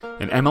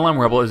An MLM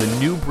Rebel is a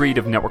new breed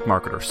of network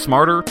marketer,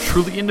 smarter,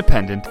 truly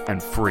independent,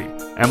 and free.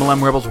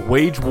 MLM Rebels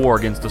wage war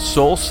against the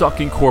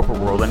soul-sucking corporate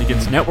world and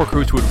against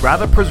networkers who would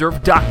rather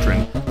preserve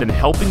doctrine than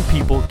helping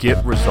people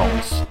get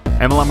results.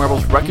 MLM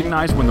Rebels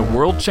recognize when the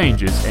world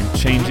changes and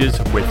changes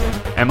with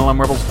it. MLM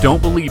Rebels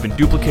don't believe in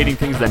duplicating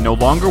things that no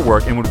longer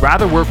work and would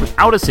rather work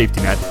without a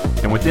safety net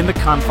than within the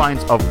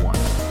confines of one.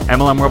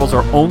 MLM Rebels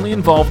are only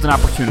involved in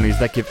opportunities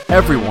that give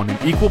everyone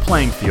an equal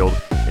playing field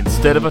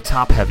instead of a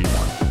top-heavy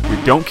one.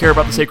 We don't care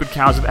about the sacred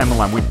cows of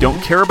MLM. We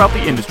don't care about the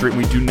industry. And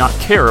we do not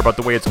care about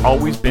the way it's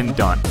always been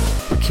done.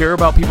 We care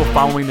about people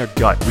following their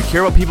gut. We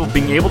care about people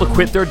being able to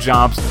quit their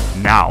jobs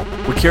now.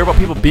 We care about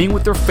people being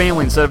with their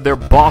family instead of their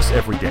boss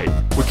every day.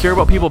 We care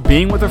about people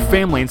being with their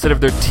family instead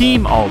of their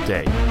team all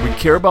day. We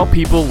care about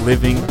people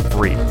living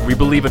free. We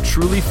believe a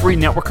truly free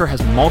networker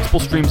has multiple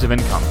streams of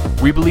income.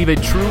 We believe a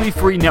truly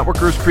free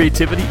networker's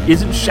creativity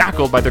isn't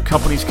shackled by their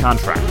company's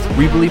contract.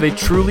 We believe a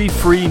truly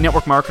free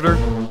network marketer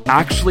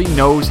actually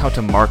knows how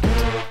to market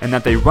and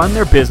that they run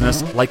their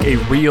business like a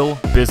real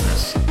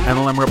business.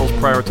 MLM Rebels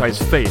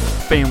prioritize faith,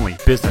 family,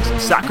 business,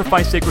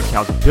 sacrifice sacred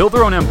cows, build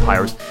their own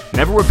empires,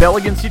 never rebel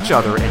against each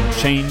other, and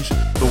change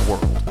the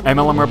world.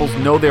 MLM Rebels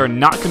know they are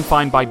not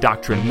confined by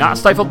doctrine, not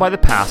stifled by the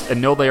past,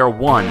 and know they are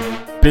one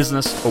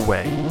business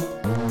away.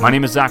 My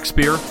name is Zach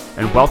Spear,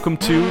 and welcome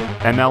to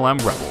MLM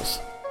Rebels.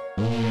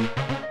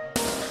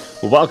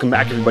 Well, welcome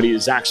back, everybody.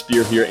 Zach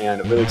Spear here,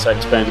 and I'm really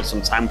excited to spend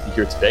some time with you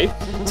here today.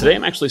 Today,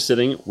 I'm actually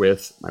sitting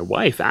with my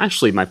wife,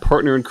 Ashley, my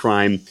partner in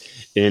crime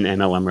in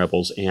MLM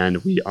Rebels,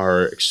 and we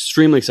are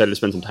extremely excited to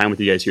spend some time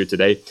with you guys here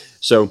today.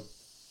 So,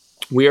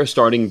 we are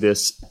starting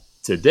this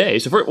today.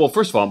 So,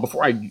 first of all,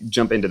 before I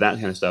jump into that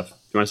kind of stuff, do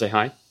you want to say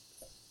hi?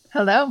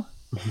 Hello.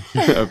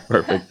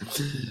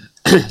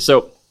 Perfect.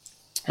 So,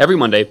 every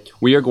Monday,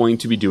 we are going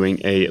to be doing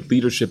a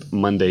Leadership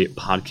Monday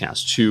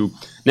podcast to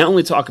not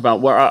only talk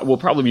about, we'll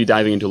probably be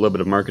diving into a little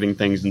bit of marketing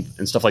things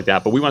and stuff like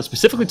that, but we want to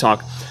specifically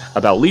talk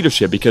about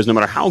leadership because no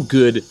matter how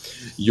good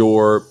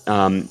your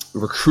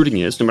recruiting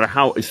is, no matter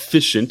how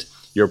efficient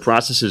your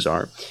processes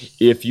are,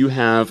 if you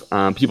have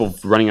people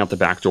running out the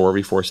back door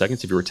every 4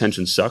 seconds, if your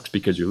retention sucks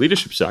because your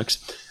leadership sucks,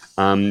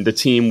 the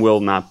team will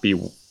not be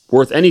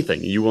worth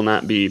anything. You will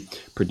not be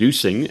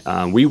producing,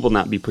 we will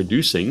not be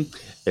producing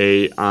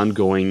a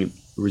ongoing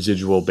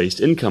residual-based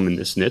income in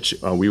this niche.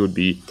 We would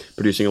be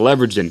producing a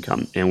leveraged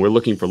income, and we're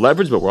looking for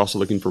leverage, but we're also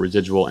looking for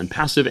residual and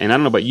passive. And I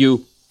don't know about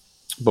you,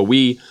 but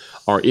we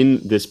are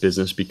in this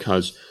business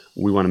because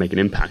we want to make an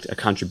impact, a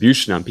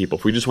contribution on people.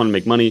 If we just want to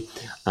make money,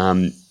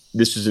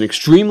 this is an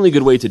extremely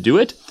good way to do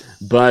it,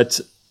 but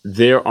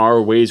there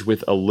are ways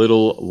with a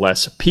little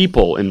less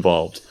people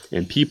involved,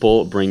 and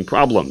people bring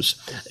problems.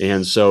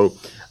 And so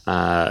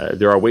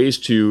there are ways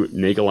to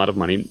make a lot of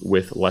money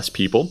with less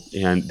people,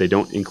 and they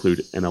don't include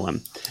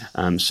MLM.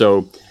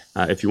 So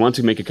if you want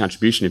to make a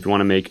contribution, if you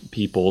want to make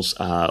people's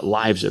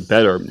lives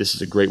better, this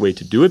is a great way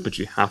to do it, but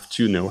you have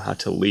to know how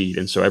to lead.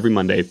 And so every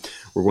Monday,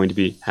 we're going to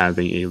be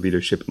having a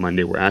Leadership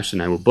Monday where Ashley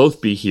and I will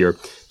both be here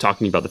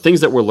talking about the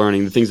things that we're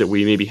learning, the things that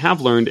we maybe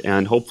have learned,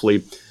 and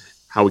hopefully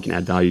how we can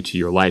add value to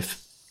your life.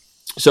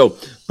 So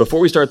before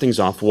we start things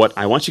off, what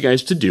I want you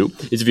guys to do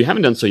is, if you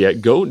haven't done so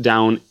yet, go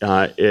down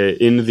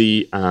in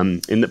the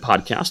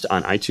podcast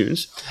on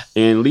iTunes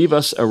and leave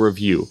us a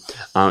review.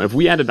 If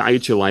we added value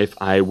to your life,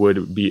 I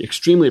would be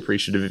extremely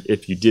appreciative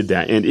if you did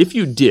that. And if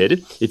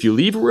you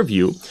leave a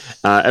review,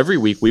 every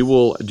week we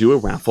will do a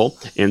raffle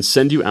and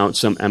send you out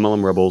some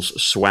MLM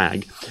Rebels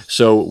swag.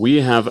 So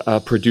we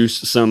have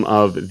produced some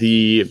of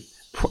the,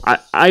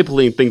 I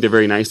think they're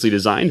very nicely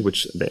designed,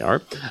 which they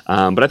are,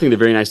 but I think they're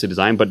very nicely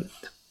designed, but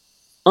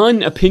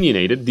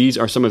unopinionated, these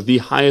are some of the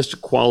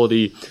highest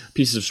quality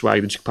pieces of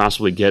swag that you could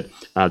possibly get.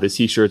 The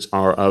t-shirts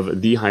are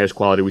of the highest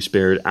quality. We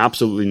spared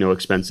absolutely no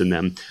expense in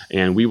them,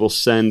 and we will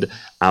send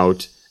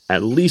out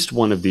at least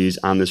one of these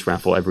on this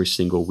raffle every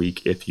single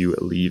week if you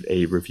leave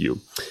a review.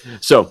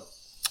 So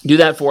do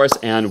that for us,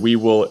 and we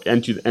will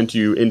enter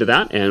you into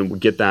that, and we'll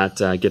get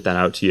that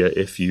out to you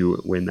if you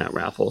win that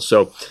raffle.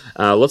 So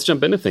let's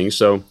jump into things.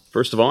 So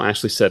first of all,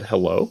 Ashley said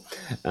hello,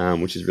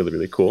 which is really,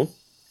 really cool.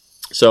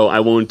 So I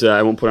won't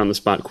put on the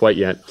spot quite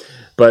yet,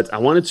 but I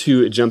wanted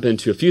to jump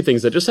into a few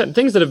things that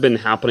have been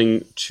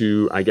happening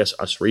to, I guess,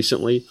 us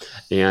recently.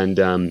 And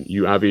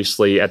you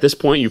obviously, at this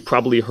point, you've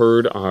probably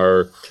heard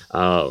our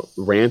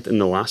rant in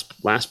the last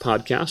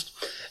podcast.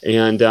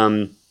 And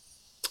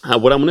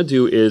what I'm going to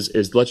do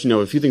is let you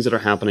know a few things that are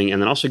happening,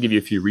 and then also give you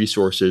a few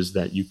resources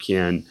that you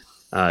can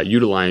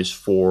utilize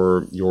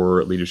for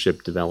your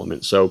leadership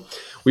development. So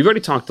we've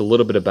already talked a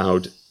little bit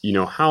about,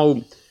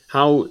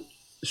 how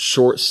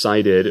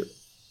short-sighted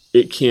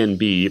it can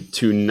be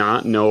to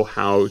not know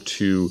how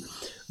to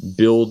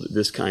build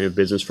this kind of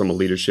business from a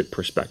leadership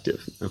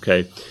perspective,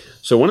 okay?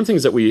 So one of the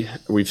things that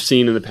we've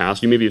seen in the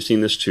past, you maybe have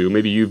seen this too,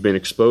 maybe you've been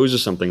exposed to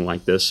something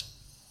like this,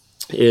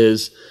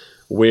 is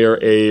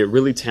where a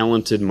really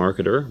talented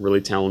marketer, really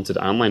talented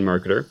online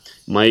marketer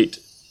might,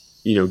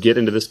 get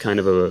into this kind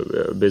of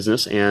a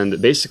business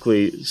and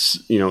basically,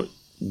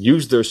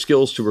 use their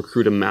skills to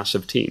recruit a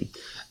massive team.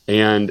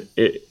 And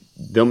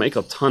they'll make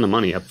a ton of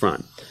money up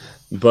front.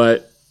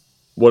 But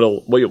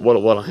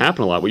what'll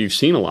happen a lot, what you've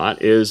seen a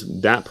lot,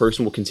 is that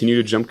person will continue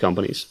to jump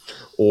companies,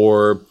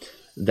 or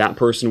that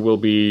person will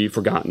be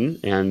forgotten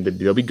and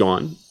they'll be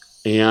gone.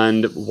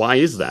 And why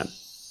is that?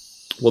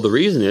 Well, the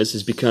reason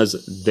is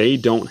because they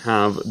don't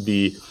have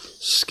the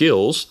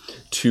skills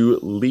to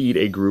lead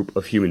a group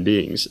of human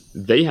beings.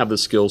 They have the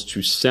skills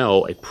to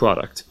sell a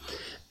product.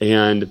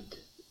 And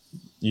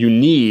you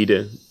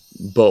need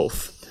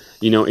both.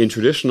 In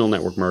traditional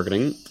network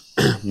marketing,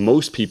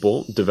 most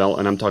people develop,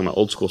 and I'm talking about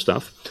old school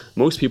stuff,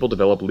 most people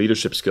develop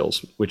leadership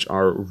skills, which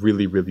are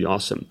really, really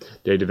awesome.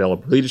 They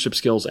develop leadership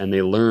skills and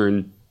they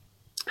learn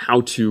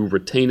how to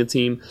retain a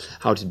team,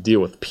 how to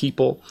deal with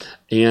people.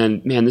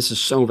 And man, this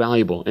is so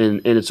valuable. And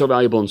it's so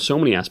valuable in so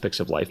many aspects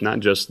of life, not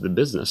just the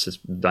business. It's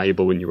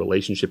valuable in your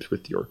relationships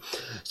with your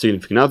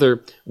significant other,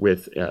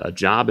 with a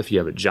job, if you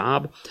have a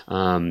job.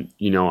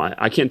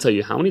 I can't tell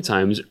you how many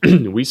times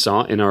we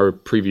saw in our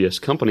previous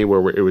company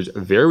where it was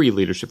very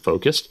leadership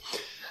focused,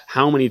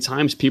 how many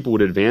times people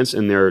would advance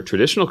in their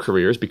traditional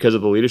careers because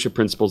of the leadership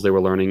principles they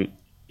were learning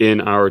in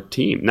our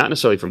team, not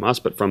necessarily from us,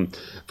 but from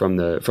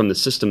the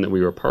system that we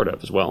were a part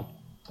of as well.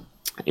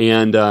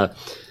 And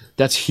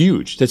that's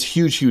huge. That's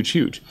huge, huge,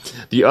 huge.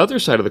 The other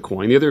side of the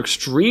coin, the other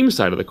extreme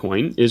side of the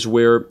coin, is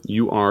where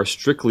you are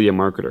strictly a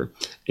marketer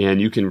and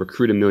you can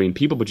recruit 1 million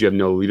people, but you have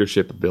no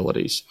leadership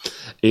abilities.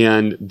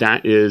 And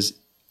that is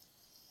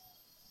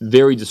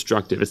very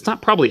destructive. It's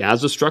not probably as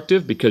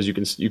destructive because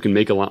you can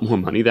make a lot more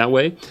money that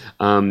way,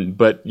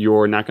 but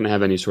you're not going to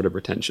have any sort of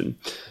retention.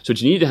 So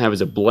what you need to have is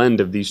a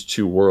blend of these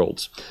two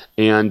worlds.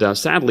 And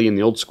sadly, in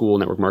the old school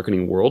network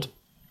marketing world,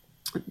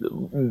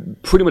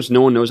 pretty much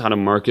no one knows how to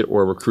market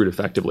or recruit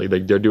effectively.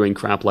 They're doing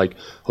crap like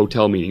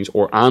hotel meetings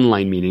or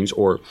online meetings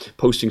or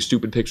posting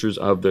stupid pictures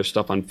of their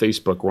stuff on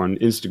Facebook or on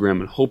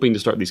Instagram and hoping to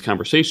start these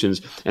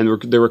conversations. And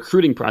their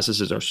recruiting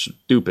processes are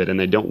stupid and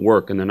they don't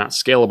work and they're not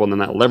scalable and they're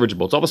not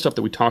leverageable. It's all the stuff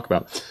that we talk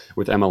about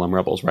with MLM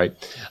Rebels, right?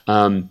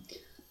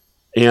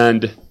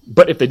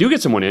 But if they do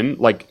get someone in,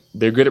 like,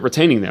 they're good at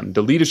retaining them.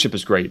 The leadership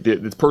is great.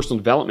 The personal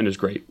development is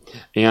great.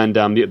 And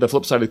the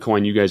flip side of the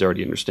coin, you guys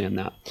already understand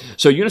that.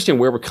 So you understand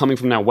where we're coming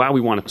from now, why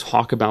we want to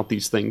talk about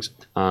these things,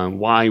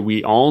 why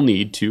we all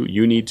need to,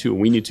 you need to,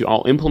 we need to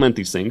all implement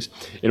these things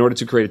in order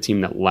to create a team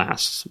that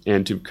lasts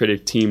and to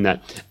create a team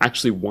that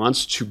actually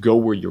wants to go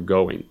where you're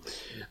going.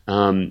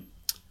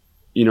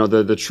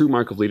 The true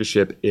mark of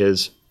leadership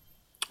is,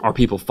 are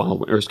people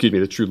following,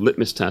 the true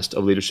litmus test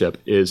of leadership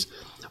is,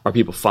 are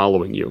people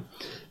following you?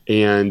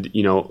 And,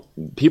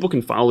 people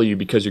can follow you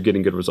because you're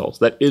getting good results.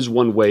 That is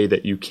one way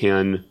that you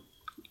can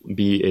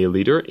be a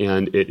leader,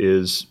 and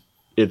it's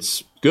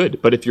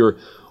good. But if you're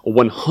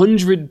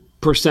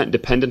 100%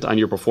 dependent on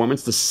your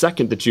performance, the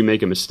second that you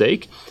make a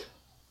mistake,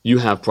 you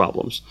have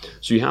problems.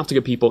 So you have to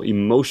get people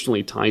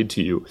emotionally tied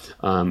to you,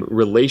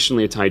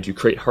 relationally tied to you,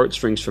 create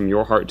heartstrings from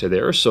your heart to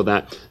theirs so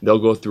that they'll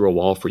go through a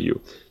wall for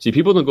you. See,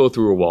 people don't go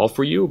through a wall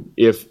for you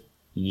if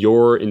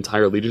your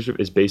entire leadership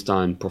is based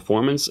on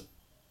performance.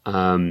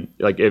 If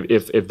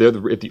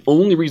the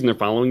only reason they're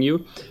following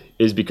you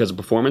is because of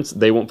performance,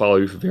 they won't follow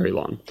you for very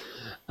long.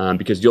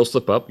 Because you'll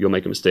slip up, you'll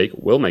make a mistake,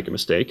 we'll make a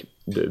mistake,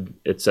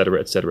 et cetera,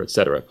 et cetera, et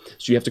cetera.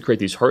 So you have to create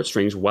these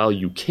heartstrings while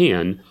you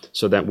can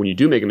so that when you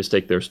do make a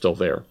mistake, they're still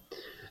there.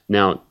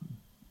 Now,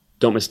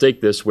 don't mistake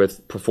this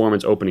with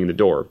performance opening the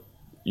door.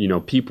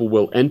 People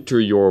will enter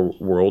your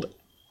world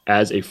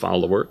as a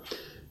follower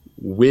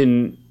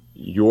when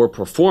your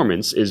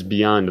performance is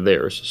beyond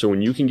theirs. So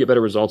when you can get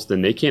better results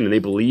than they can, and they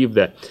believe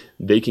that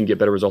they can get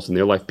better results in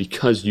their life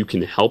because you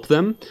can help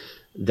them,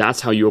 that's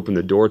how you open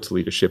the door to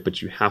leadership.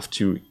 But you have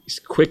to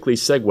quickly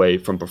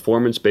segue from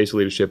performance-based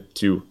leadership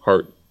to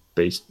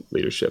heart-based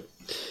leadership.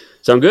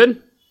 Sound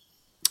good?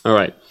 All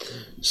right.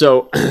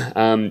 So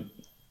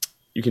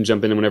you can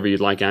jump in whenever you'd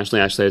like,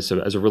 Ashley. Ashley has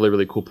a really,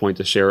 really cool point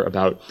to share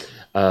about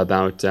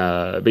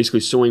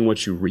basically sowing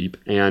what you reap.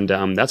 And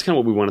that's kind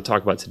of what we want to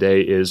talk about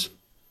today is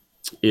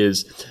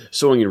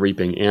sowing and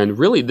reaping. And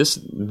really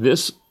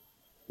this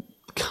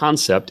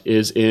concept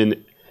is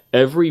in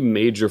every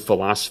major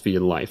philosophy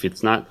in life.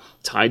 It's not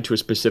tied to a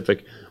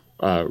specific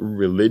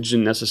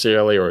religion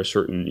necessarily or a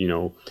certain,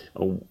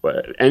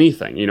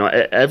 anything.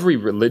 Every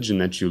religion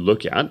that you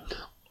look at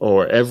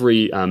or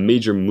every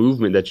major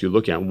movement that you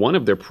look at, one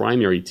of their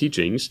primary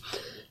teachings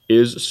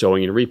is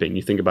sowing and reaping.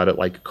 You think about it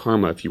like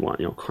karma, if you want.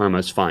 Karma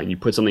is fine. You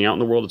put something out in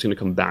the world, it's going to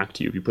come back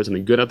to you. If you put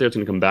something good out there, it's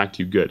going to come back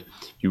to you good.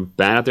 If you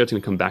bad out there, it's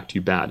going to come back to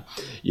you bad.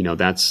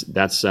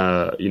 That's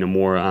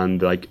more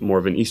on more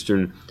of an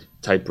Eastern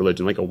type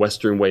religion, like a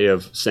Western way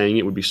of saying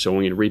it would be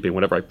sowing and reaping.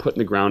 Whatever I put in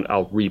the ground,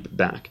 I'll reap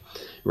back,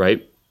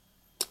 right?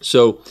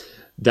 So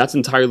that's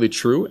entirely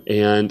true.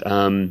 And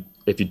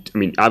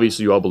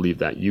obviously you all believe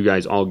that. You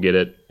guys all get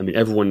it.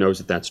 Everyone knows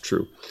that that's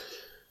true.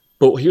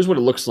 But here's what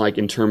it looks like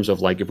in terms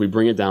of if we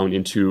bring it down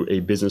into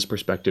a business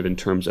perspective in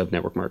terms of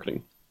network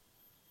marketing.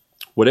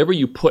 Whatever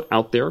you put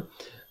out there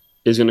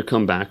is going to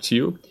come back to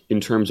you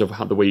in terms of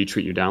the way you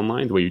treat your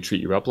downline, the way you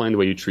treat your upline, the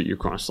way you treat your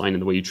crossline,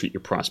 and the way you treat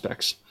your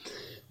prospects.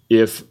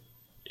 If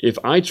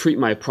I treat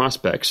my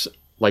prospects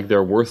like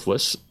they're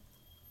worthless,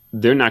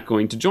 they're not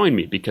going to join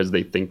me because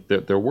they think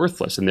that they're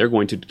worthless, and they're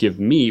going to give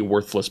me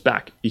worthless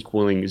back,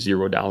 equaling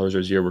 $0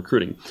 or zero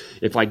recruiting.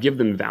 If I give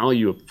them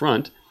value up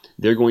front,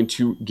 they're going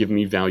to give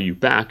me value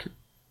back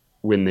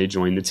when they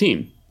join the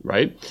team,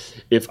 right?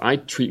 If I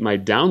treat my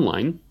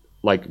downline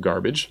like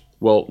garbage,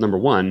 well, number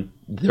one,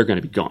 they're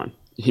going to be gone.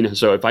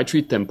 So if I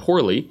treat them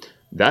poorly,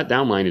 that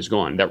downline is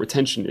gone. That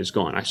retention is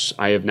gone.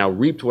 I have now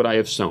reaped what I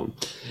have sown.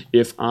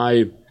 If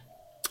I,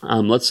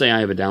 let's say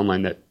I have a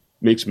downline that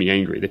makes me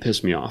angry, they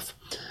piss me off,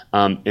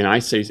 and I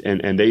say,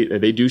 and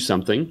they do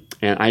something,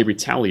 and I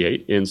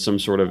retaliate in some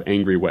sort of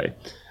angry way,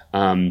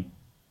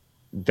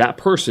 that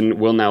person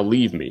will now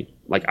leave me.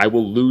 Like, I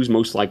will lose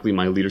most likely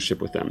my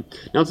leadership with them.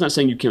 Now, it's not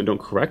saying you don't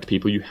correct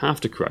people. You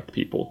have to correct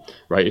people,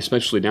 right?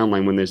 Especially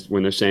downline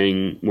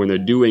when they're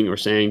doing or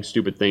saying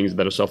stupid things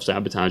that are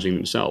self-sabotaging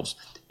themselves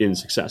in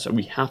success.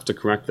 We have to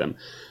correct them,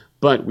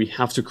 but we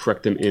have to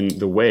correct them in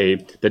the way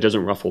that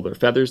doesn't ruffle their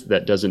feathers,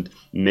 that doesn't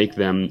make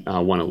them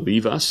want to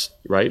leave us,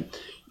 right?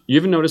 You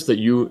ever notice that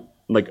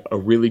a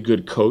really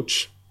good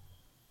coach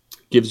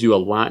gives you a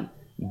lot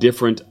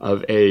different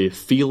of a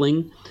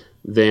feeling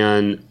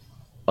than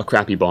a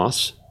crappy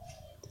boss?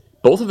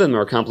 Both of them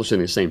are accomplishing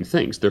the same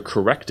things. They're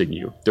correcting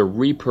you. They're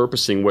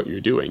repurposing what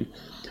you're doing.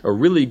 A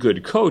really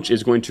good coach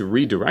is going to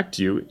redirect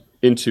you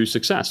into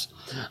success.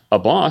 A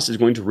boss is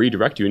going to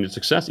redirect you into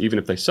success, even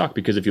if they suck,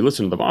 because if you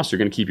listen to the boss, you're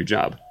going to keep your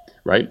job,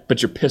 right?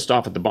 But you're pissed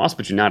off at the boss,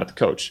 but you're not at the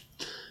coach.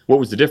 What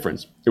was the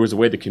difference? It was the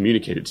way they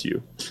communicated to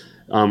you.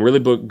 Really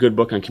good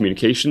book on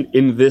communication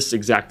in this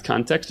exact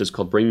context is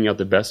called Bringing Out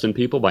the Best in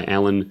People by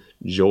Alan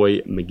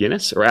Loy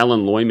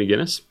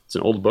McGinnis. It's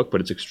an old book,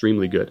 but it's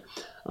extremely good.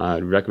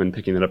 I'd recommend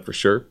picking that up for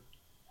sure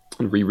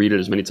and reread it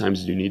as many times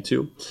as you need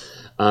to.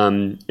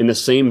 In the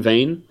same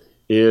vein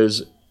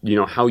is,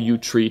 how you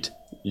treat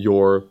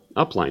your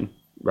upline,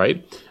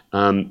 right?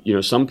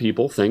 Some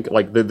people think,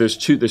 like, there's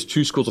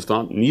two schools of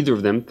thought. Neither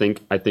of them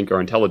I think are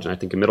intelligent. I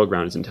think a middle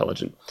ground is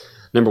intelligent.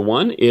 Number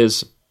one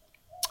is,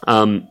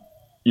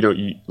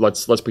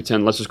 let's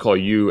pretend, let's just call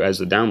you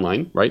as a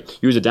downline, right?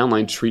 You as a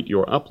downline treat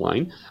your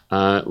upline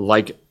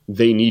like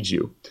they need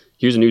you.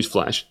 Here's a news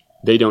flash.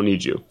 They don't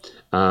need you.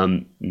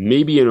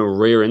 Maybe in a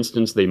rare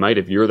instance, they might,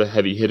 if you're the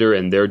heavy hitter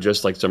and they're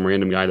just like some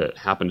random guy that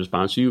happened to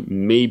sponsor you,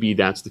 maybe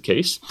that's the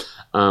case.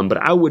 But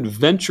I would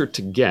venture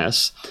to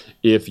guess,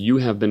 if you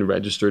have been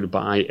registered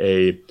by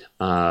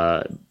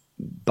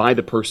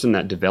the person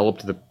that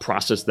developed the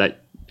process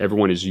that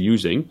everyone is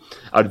using,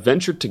 I'd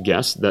venture to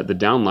guess that the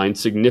downline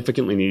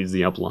significantly needs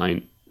the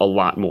upline a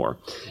lot more.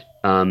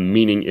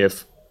 Meaning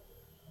if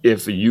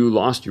you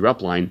lost your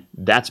upline,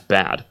 that's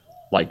bad.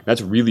 Like,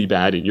 that's really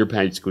bad, and you're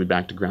basically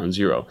back to ground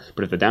zero.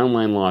 But if the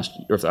downline lost,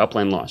 or if the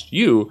upline lost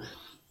you,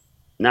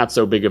 not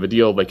so big of a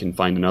deal. They can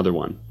find another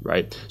one,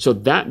 right? So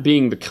that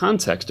being the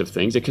context of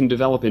things, it can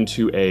develop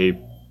into a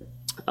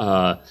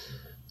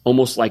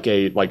almost like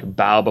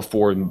bow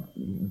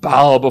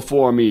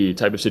before me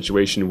type of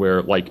situation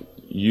where, like,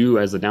 you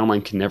as the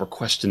downline can never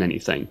question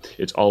anything.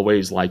 It's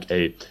always like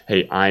hey,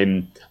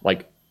 I'm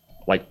like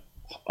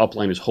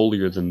upline is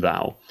holier than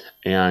thou,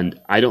 and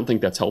I don't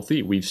think that's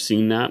healthy. We've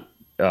seen that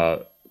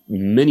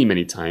many,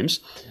 many times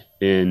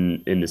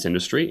in this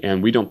industry,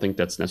 and we don't think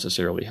that's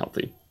necessarily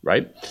healthy,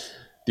 right?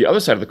 The other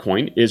side of the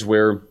coin is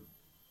where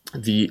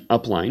the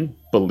downline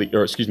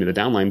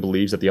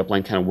believes that the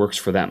upline kind of works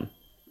for them,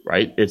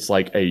 right? It's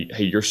like, hey,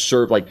 you're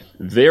served. Like,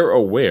 they're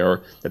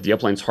aware that the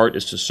upline's heart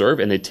is to serve,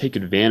 and they take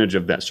advantage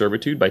of that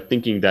servitude by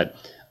thinking that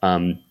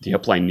the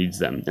upline needs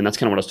them. And that's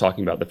kind of what I was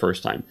talking about the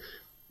first time.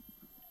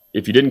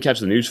 If you didn't catch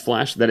the news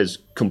flash, that is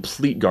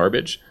complete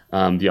garbage.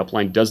 The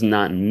upline does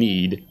not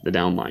need the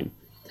downline.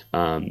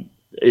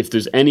 If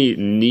there's any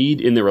need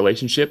in the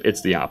relationship,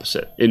 it's the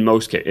opposite in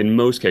most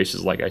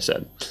cases, like I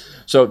said.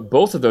 So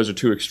both of those are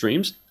two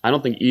extremes. I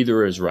don't think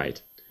either is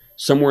right.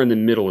 Somewhere in the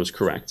middle is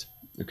correct.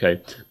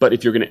 Okay, but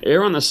if you're going to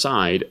err on the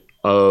side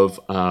of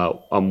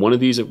on one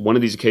of these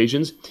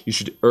occasions, you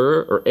should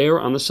err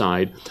on the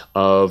side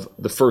of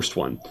the first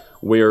one,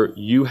 where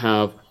you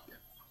have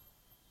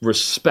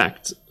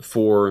respect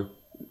for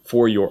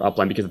your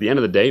upline, because at the end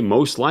of the day,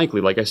 most likely,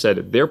 like I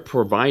said, they're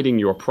providing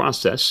your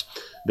process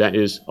that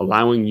is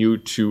allowing you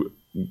to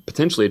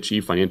potentially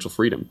achieve financial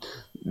freedom.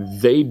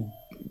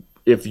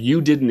 If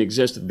you didn't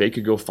exist, they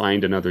could go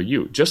find another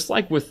you. Just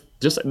like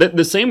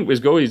the same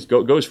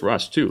goes for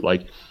us too.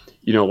 Like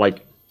our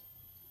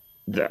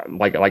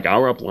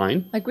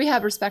upline. Like, we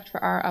have respect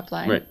for our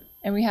upline. Right.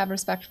 And we have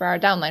respect for our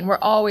downline. We're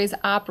always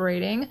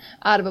operating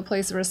out of a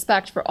place of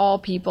respect for all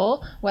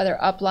people, whether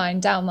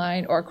upline,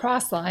 downline, or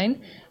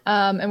crossline.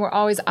 And we're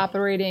always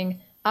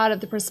operating out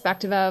of the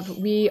perspective of,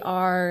 we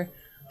are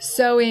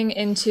sowing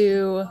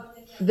into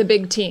the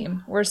big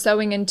team. We're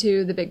sowing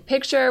into the big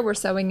picture. We're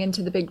sowing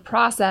into the big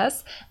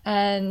process.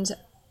 And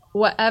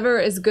whatever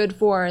is good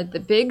for the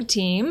big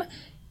team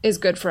is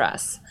good for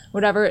us.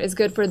 Whatever is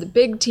good for the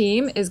big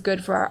team is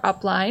good for our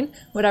upline.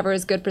 Whatever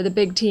is good for the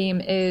big team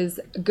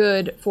is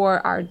good for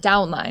our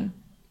downline.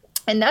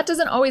 And that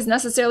doesn't always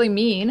necessarily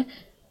mean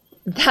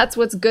that's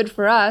what's good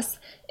for us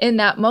in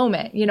that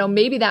moment.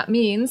 Maybe that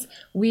means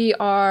we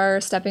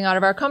are stepping out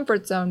of our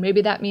comfort zone.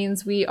 Maybe that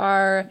means we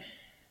are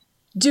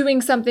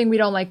doing something we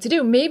don't like to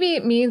do. Maybe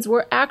it means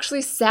we're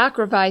actually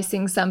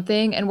sacrificing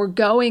something and we're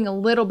going a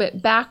little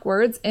bit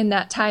backwards in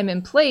that time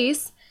and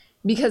place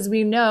because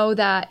we know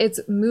that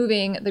it's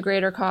moving the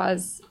greater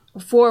cause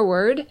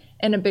forward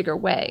in a bigger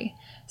way.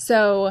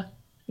 So,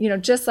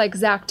 just like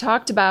Zach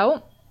talked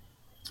about,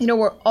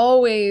 we're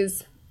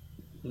always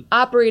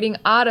operating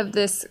out of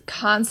this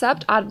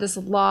concept, out of this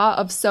law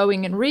of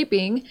sowing and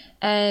reaping.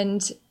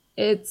 And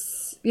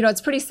it's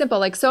pretty simple.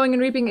 Like sowing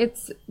and reaping,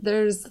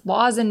 there's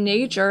laws in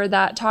nature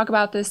that talk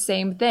about this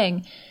same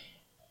thing.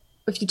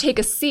 If you take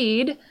a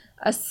seed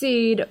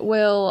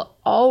will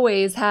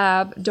always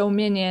have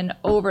dominion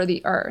over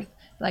the earth.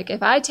 Like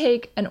if I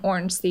take an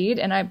orange seed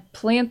and I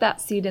plant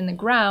that seed in the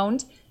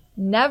ground,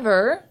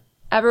 never,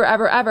 ever,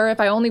 ever, ever, if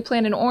I only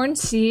plant an orange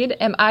seed,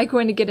 am I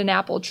going to get an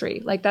apple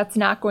tree? Like that's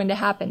not going to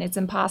happen. It's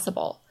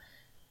impossible.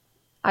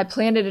 I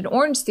planted an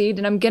orange seed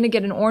and I'm going to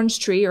get an orange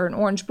tree or an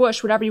orange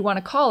bush, whatever you want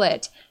to call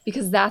it,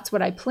 because that's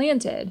what I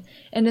planted.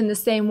 And in the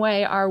same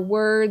way, our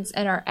words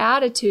and our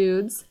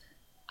attitudes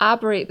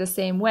operate the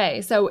same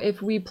way. So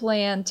if we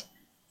plant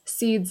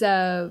seeds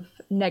of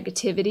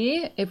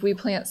negativity, if we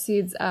plant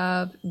seeds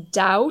of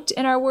doubt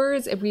in our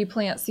words, if we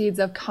plant seeds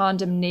of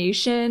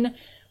condemnation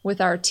with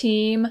our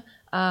team,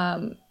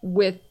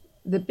 with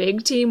the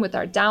big team, with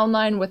our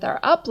downline, with our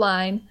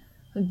upline,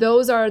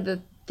 those are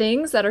the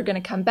things that are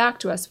going to come back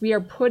to us. We are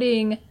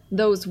putting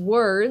those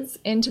words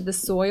into the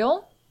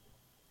soil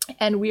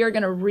and we are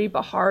going to reap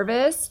a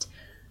harvest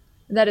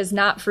that is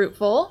not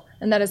fruitful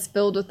and that is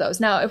filled with those.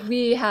 Now, if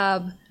we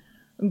have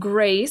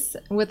grace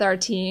with our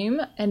team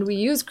and we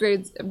use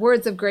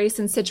words of grace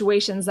in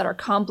situations that are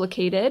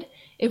complicated,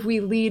 if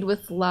we lead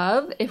with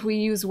love, if we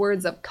use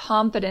words of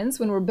confidence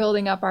when we're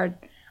building up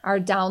our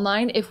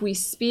downline, if we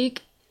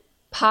speak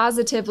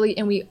positively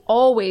and we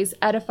always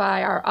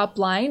edify our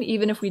upline,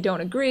 even if we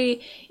don't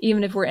agree,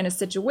 even if we're in a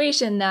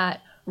situation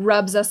that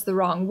rubs us the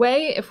wrong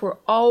way, if we're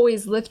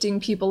always lifting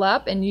people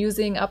up and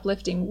using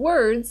uplifting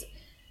words,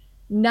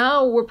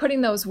 now we're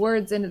putting those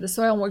words into the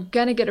soil and we're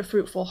going to get a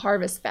fruitful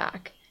harvest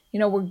back.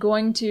 We're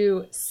going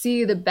to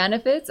see the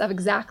benefits of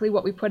exactly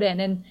what we put in.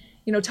 And,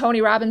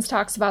 Tony Robbins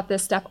talks about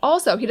this stuff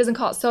also. He doesn't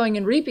call it sowing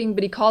and reaping,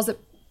 but he calls it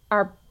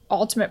our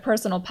ultimate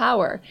personal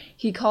power.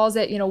 He calls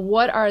it,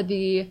 what are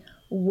the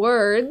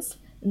words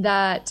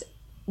that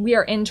we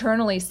are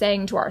internally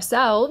saying to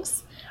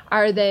ourselves?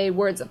 Are they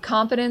words of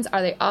confidence?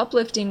 Are they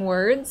uplifting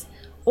words?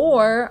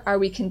 Or are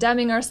we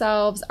condemning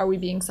ourselves? Are we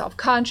being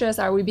self-conscious?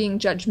 Are we being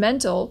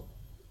judgmental?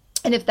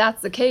 And if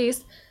that's the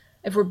case,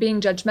 if we're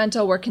being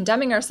judgmental, we're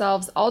condemning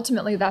ourselves,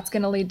 ultimately that's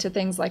going to lead to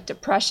things like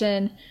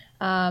depression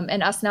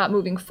and us not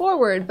moving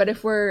forward. But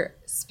if we're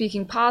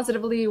speaking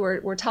positively,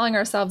 we're telling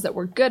ourselves that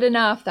we're good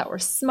enough, that we're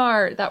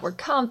smart, that we're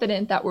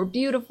confident, that we're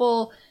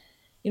beautiful,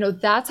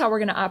 that's how we're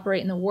going to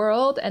operate in the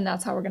world, and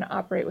that's how we're going to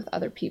operate with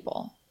other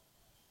people.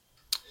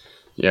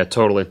 Yeah,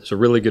 totally. So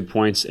really good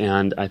points.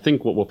 And I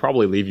think what we'll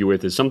probably leave you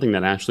with is something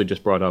that Ashley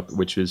just brought up,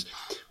 which is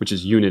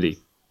unity.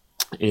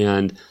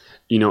 And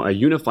a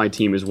unified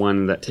team is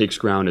one that takes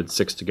ground and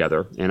sticks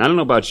together. And I don't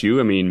know about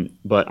you,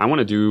 but I want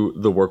to do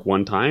the work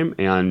one time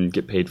and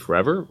get paid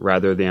forever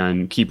rather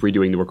than keep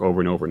redoing the work over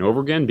and over and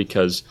over again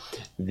because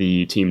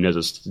the team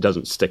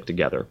doesn't stick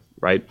together,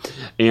 right?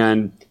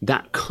 And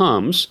that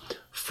comes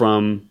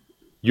from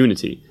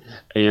unity.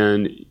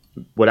 And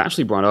what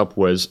Ashley brought up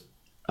was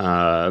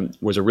a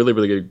really,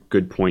 really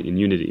good point in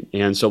unity.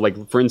 And so,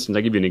 like, for instance,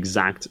 I give you an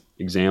exact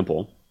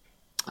example.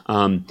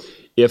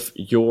 If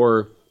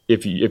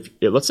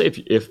let's say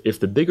if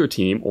the bigger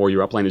team or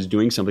your upline is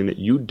doing something that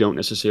you don't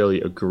necessarily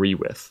agree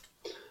with,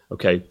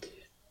 okay,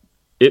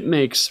 it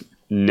makes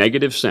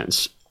negative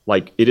sense.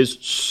 Like, it is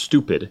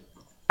stupid,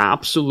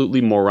 absolutely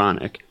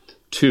moronic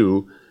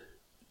to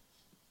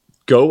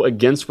go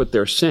against what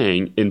they're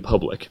saying in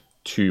public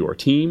to your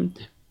team,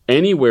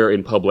 anywhere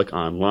in public,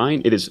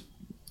 online. It is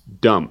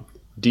dumb.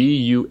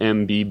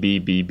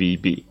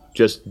 D-U-M-B-B-B-B-B.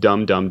 Just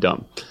dumb, dumb,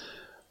 dumb.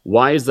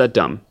 Why is that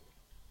dumb?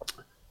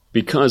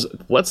 Because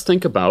let's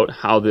think about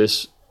how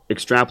this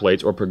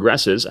extrapolates or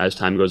progresses as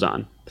time goes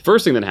on. The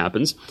first thing that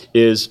happens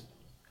is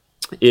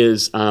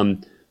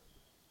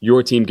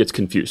your team gets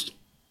confused.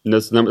 And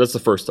that's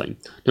the first thing.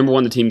 Number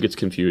one, the team gets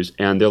confused,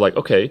 and they're like,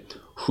 okay,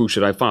 who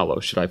should I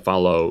follow? Should I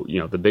follow,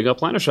 the big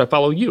upline, or should I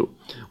follow you?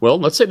 Well,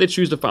 let's say they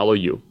choose to follow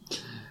you.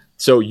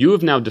 So you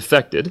have now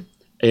defected,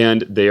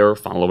 and they are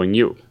following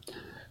you.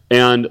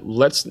 And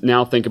let's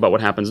now think about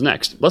what happens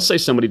next. Let's say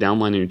somebody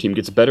downline in your team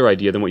gets a better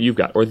idea than what you've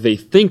got, or they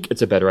think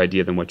it's a better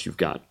idea than what you've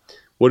got.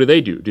 What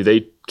do? Do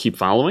they keep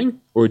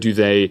following, or do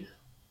they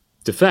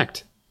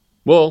defect?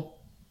 Well,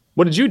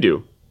 what did you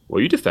do?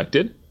 Well, you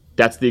defected.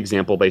 That's the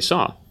example they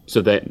saw.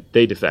 So that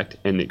they defect,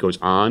 and it goes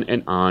on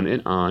and on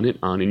and on and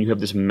on, and you have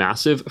this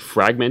massive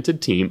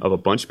fragmented team of a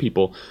bunch of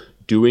people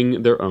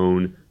doing their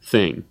own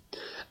thing.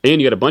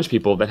 And you got a bunch of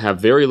people that have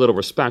very little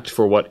respect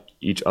for what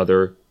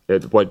their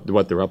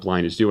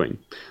upline is doing.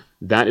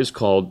 That is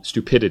called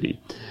stupidity.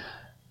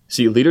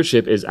 See,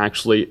 leadership is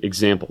actually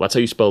example. That's how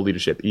you spell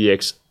leadership,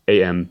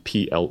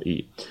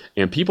 EXAMPLE.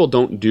 And people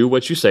don't do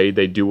what you say,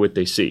 they do what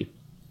they see.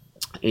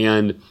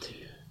 And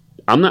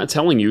I'm not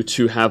telling you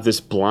to have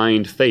this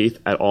blind faith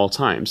at all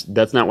times.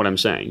 That's not what I'm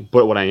saying.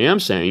 But what I am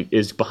saying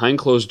is behind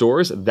closed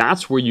doors,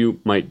 that's where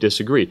you might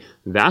disagree.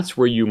 That's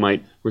where you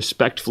might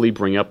respectfully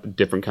bring up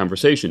different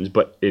conversations.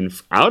 But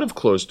out of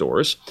closed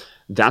doors,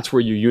 that's where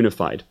you're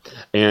unified.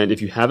 And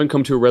if you haven't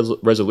come to a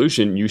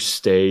resolution, you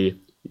stay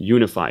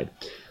unified.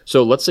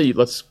 So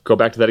let's go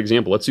back to that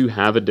example. Let's say you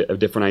have a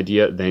different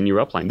idea than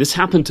your upline. This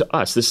happened to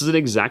us. This is an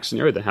exact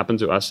scenario that happened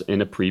to us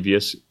in a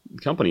previous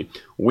company.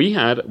 We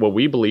had what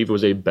we believed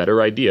was a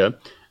better idea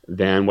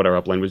than what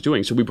our upline was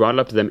doing. So we brought it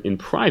up to them in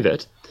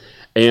private,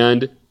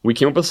 and we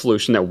came up with a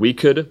solution that we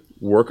could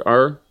work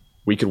our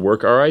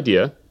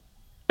idea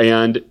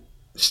and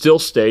still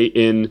stay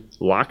in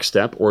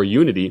lockstep or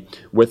unity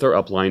with our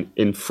upline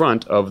in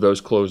front of those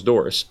closed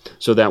doors,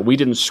 so that we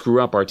didn't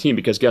screw up our team.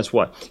 Because guess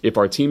what? If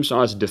our team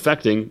saw us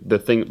defecting,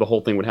 the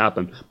whole thing would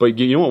happen. But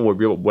you know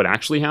what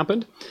actually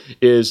happened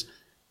is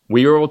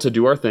we were able to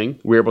do our thing.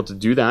 We were able to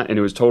do that, and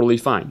it was totally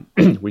fine.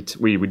 We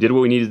did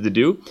what we needed to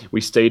do. We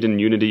stayed in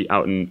unity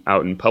out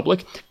in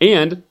public,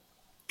 and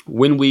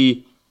when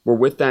we were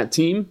with that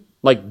team,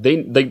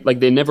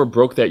 they never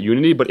broke that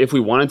unity. But if we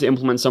wanted to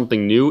implement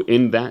something new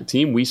in that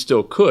team, we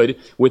still could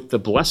with the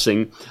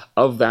blessing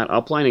of that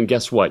upline. And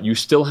guess what? You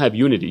still have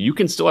unity. You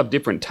can still have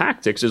different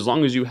tactics as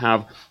long as you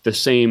have the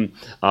same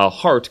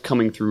heart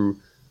coming through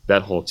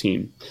that whole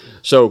team.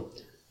 So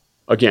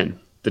again,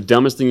 the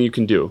dumbest thing you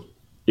can do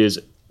is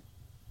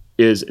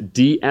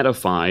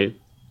de-edify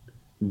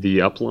the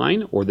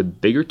upline or the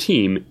bigger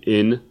team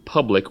in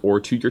public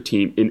or to your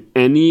team in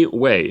any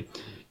way.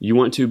 You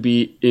want to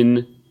be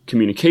in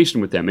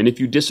communication with them. And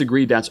if you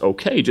disagree, that's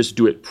okay. Just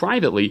do it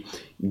privately.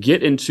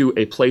 Get into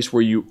a place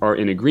where you are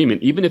in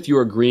agreement. Even if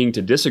you're agreeing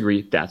to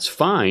disagree, that's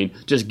fine.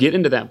 Just get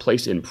into that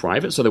place in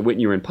private so that when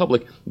you're in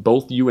public,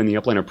 both you and the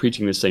upline are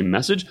preaching the same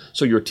message.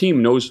 So your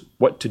team knows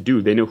what to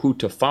do. They know who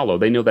to follow.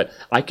 They know that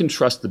I can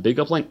trust the big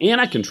upline and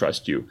I can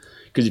trust you.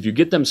 Because if you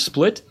get them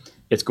split,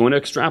 it's going to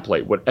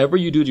extrapolate. Whatever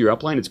you do to your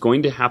upline, it's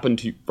going to happen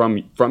to from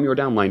your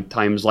downline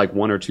times like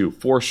 1 or 2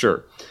 for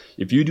sure.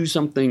 If you do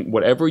something,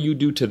 whatever you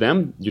do to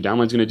them, your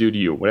downline's going to do to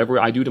you.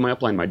 Whatever I do to my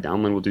upline, my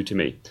downline will do to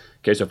me.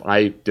 Okay, so if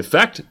I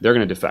defect, they're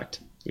going to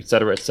defect, et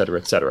cetera, et cetera,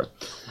 et cetera.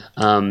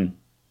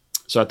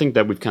 So I think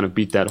that we've kind of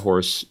beat that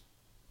horse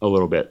a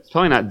little bit. It's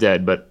probably not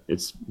dead, but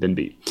it's been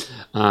beat.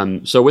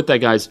 So with that,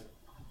 guys,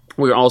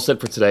 we're all set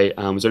for today.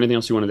 Was there anything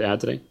else you wanted to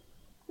add today?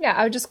 Yeah,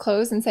 I would just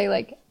close and say,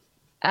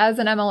 as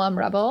an MLM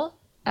rebel,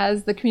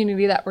 as the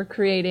community that we're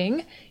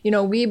creating,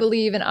 we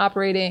believe in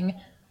operating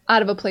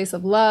out of a place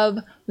of love.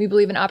 We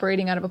believe in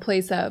operating out of a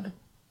place of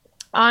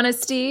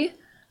honesty,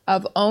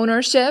 of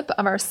ownership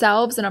of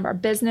ourselves and of our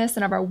business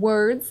and of our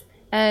words,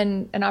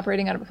 and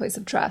operating out of a place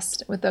of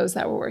trust with those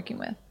that we're working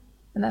with.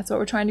 And that's what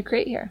we're trying to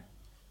create here.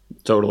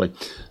 Totally.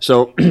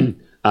 So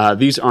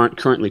these aren't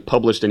currently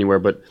published anywhere,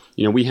 but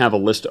we have a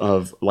list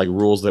of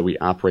rules that we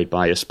operate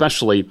by,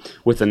 especially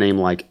with a name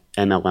like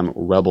MLM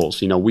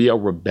Rebels. We are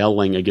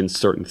rebelling against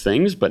certain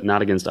things, but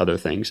not against other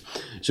things.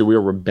 So we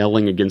are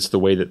rebelling against the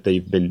way that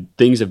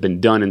things have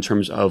been done in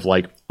terms of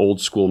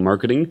old school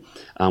marketing.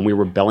 We're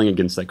rebelling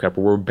against that crap.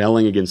 We're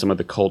rebelling against some of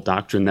the cult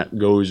doctrine that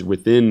goes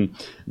within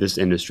this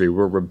industry.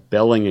 We're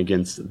rebelling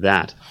against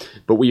that.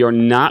 But we are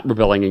not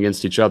rebelling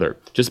against each other.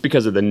 Just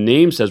because the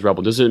name says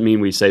rebel doesn't mean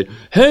we say,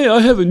 hey,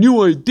 I have a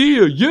new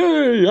idea.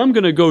 Yay, I'm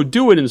going to go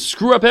do it and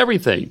screw up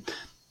everything.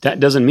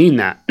 That doesn't mean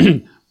that.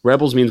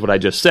 Rebels means what I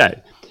just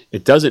said.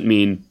 It doesn't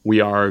mean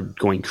we are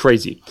going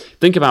crazy.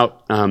 Think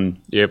about,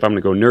 if I'm going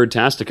to go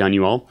nerd-tastic on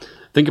you all,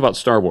 think about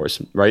Star Wars,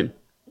 right?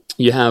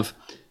 You have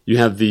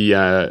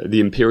the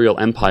Imperial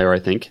Empire, I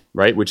think,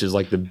 right, which is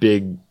the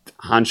big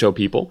honcho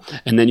people,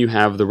 and then you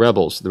have the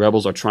rebels. The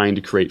rebels are trying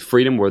to create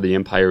freedom, where the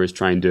Empire is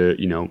trying to,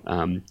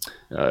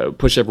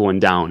 push everyone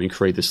down and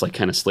create this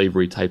kind of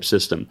slavery type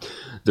system.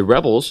 The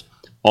rebels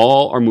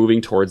all are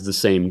moving towards the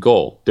same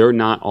goal. They're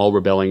not all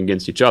rebelling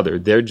against each other.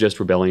 They're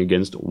just rebelling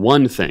against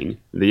one thing,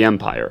 the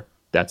Empire.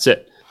 That's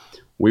it.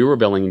 We're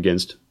rebelling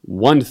against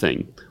one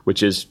thing,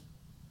 which is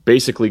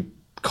basically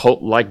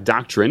cult-like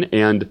doctrine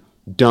and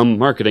dumb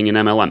marketing in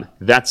MLM.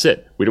 That's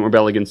it. We don't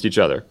rebel against each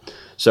other.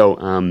 So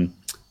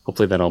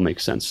hopefully that all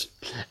makes sense.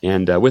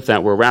 And with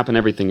that, we're wrapping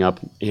everything up.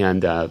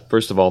 And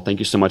first of all, thank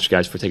you so much,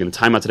 guys, for taking the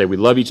time out today. We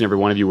love each and every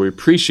one of you. We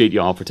appreciate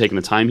you all for taking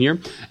the time here.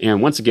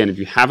 And once again, if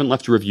you haven't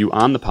left a review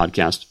on the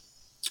podcast,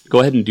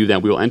 go ahead and do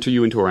that. We will enter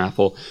you into a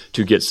raffle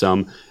to get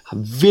some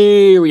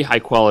very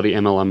high-quality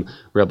MLM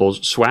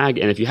Rebels swag.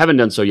 And if you haven't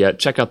done so yet,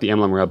 check out the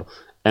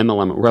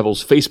MLM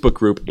Rebels Facebook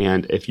group,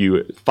 and if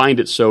you find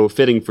it so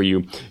fitting for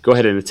you, go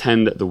ahead and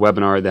attend the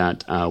webinar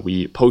that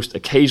we post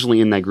occasionally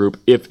in that group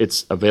if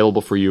it's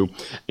available for you.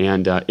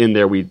 And in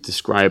there, we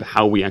describe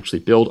how we actually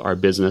build our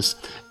business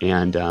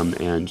and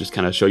just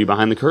kind of show you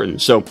behind the curtain.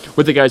 So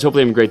with it, guys,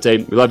 hopefully you have a great day.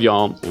 We love you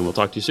all, and we'll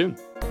talk to you soon.